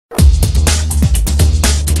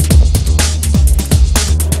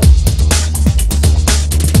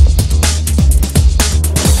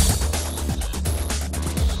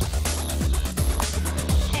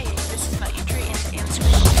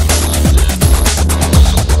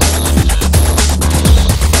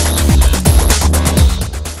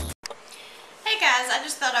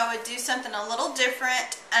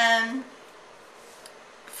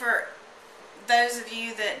those of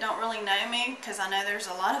you that don't really know me, because I know there's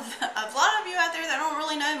a lot of you out there that don't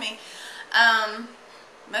really know me.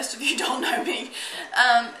 Most of you don't know me.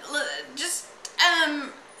 Just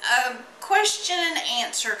a question and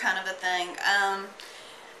answer kind of a thing.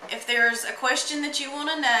 If there's a question that you want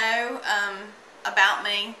to know about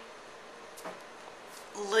me,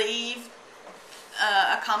 leave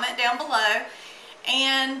a comment down below,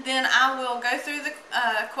 and then I will go through the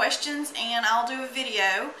questions, and I'll do a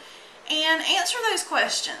video and answer those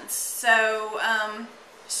questions. So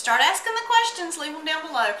start asking the questions, leave them down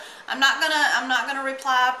below. I'm not gonna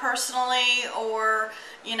reply personally, or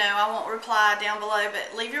I won't reply down below,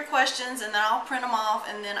 but leave your questions and then I'll print them off,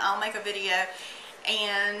 and then I'll make a video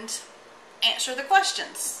and answer the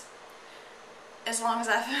questions. As long as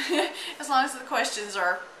the questions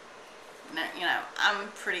are, I'm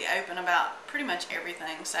pretty open about pretty much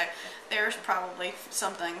everything. So there's probably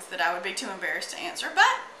some things that I would be too embarrassed to answer,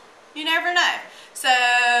 but you never know. So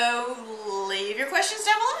leave your questions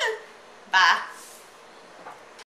down below. Bye.